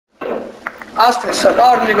I was finna suck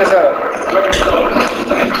all the niggas up.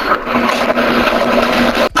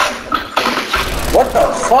 What the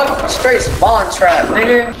fuck? Straight spawn trap,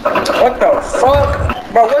 nigga. What the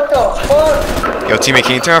fuck? Bro, what the fuck? Yo, teammate,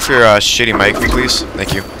 can you turn off your shitty mic, please?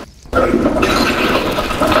 Thank you.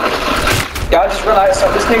 Y'all just realized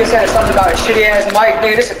something. This nigga said something about a shitty ass mic,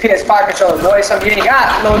 nigga. This is a PS5 controller, boy. Something you ain't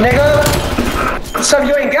got, little nigga. Something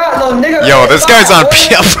you ain't got, little nigga. Yo, this guy's on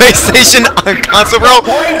PlayStation on console, bro.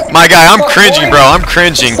 My guy, I'm cringing, bro. I'm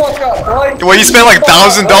cringing. What, you spent like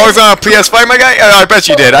 $1,000 on a PS5, my guy? I bet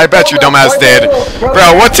you did. I bet you dumbass did.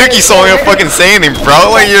 Bro, what took you so long to fucking say anything,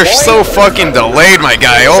 bro? Like, you're so fucking delayed, my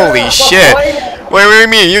guy. Holy shit. Wait, what do you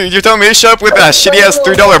mean? You're telling me to shut up with that shitty-ass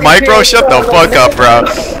 $3 mic, bro? Shut the fuck up, bro.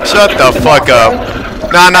 Shut the fuck up.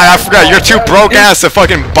 Nah, I forgot. You're too broke-ass to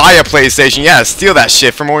fucking buy a PlayStation. Yeah, steal that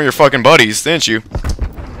shit from one of your fucking buddies, didn't you?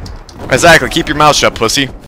 Exactly. Keep your mouth shut, pussy.